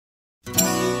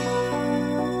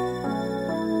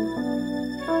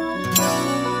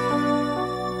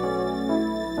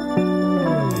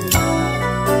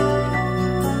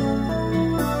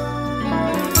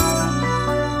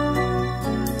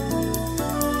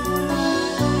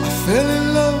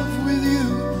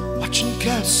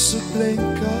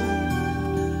Casablanca.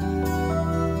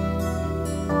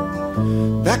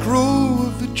 Back row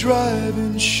of the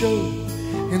drive-in show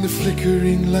in the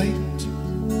flickering light.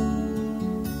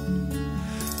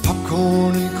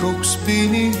 Popcorn and cokes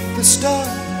beneath the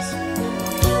stars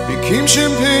became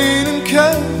champagne and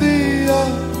caviar,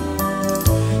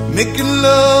 making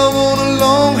love on a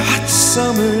long hot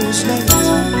summer's night.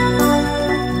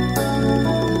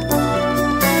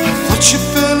 I thought you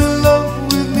fell in love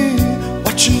with me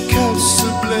watching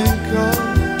Casablanca,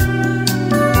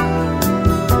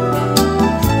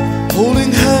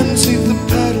 holding hands neath the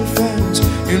paddle fans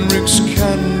in Rick's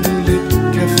candlelit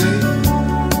cafe,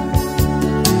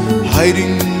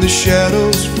 hiding in the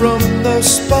shadows from the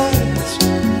spies,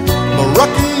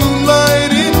 Moroccan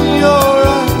moonlight in your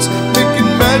eyes, making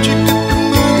magic at the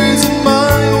movies in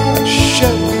my old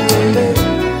Chevrolet.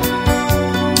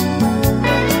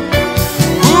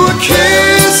 Ooh, a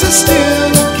kiss is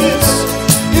still a kiss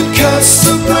in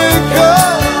Casablanca,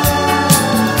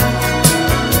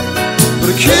 but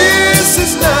a kiss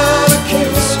is not a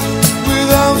kiss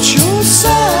without your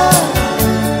side.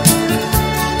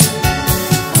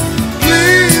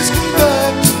 Please come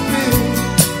back to me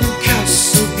in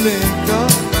Casablanca.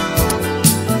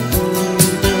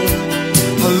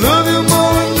 I love you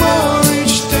more and more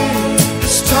each day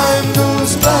as time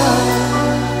goes by.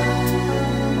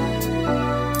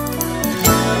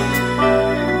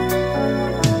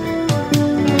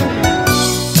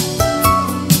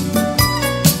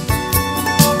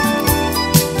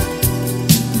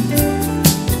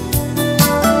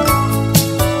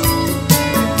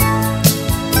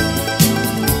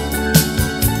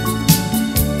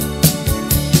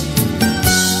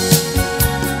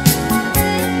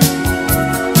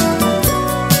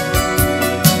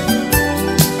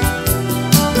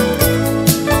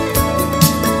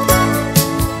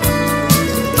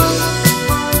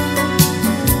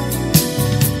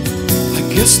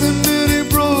 Guess there are many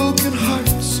broken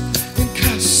hearts in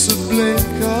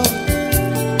Casablanca.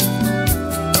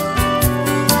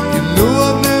 You know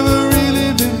I've never really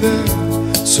been there,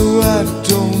 so I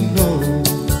don't know.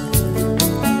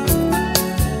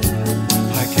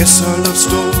 I guess our love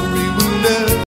story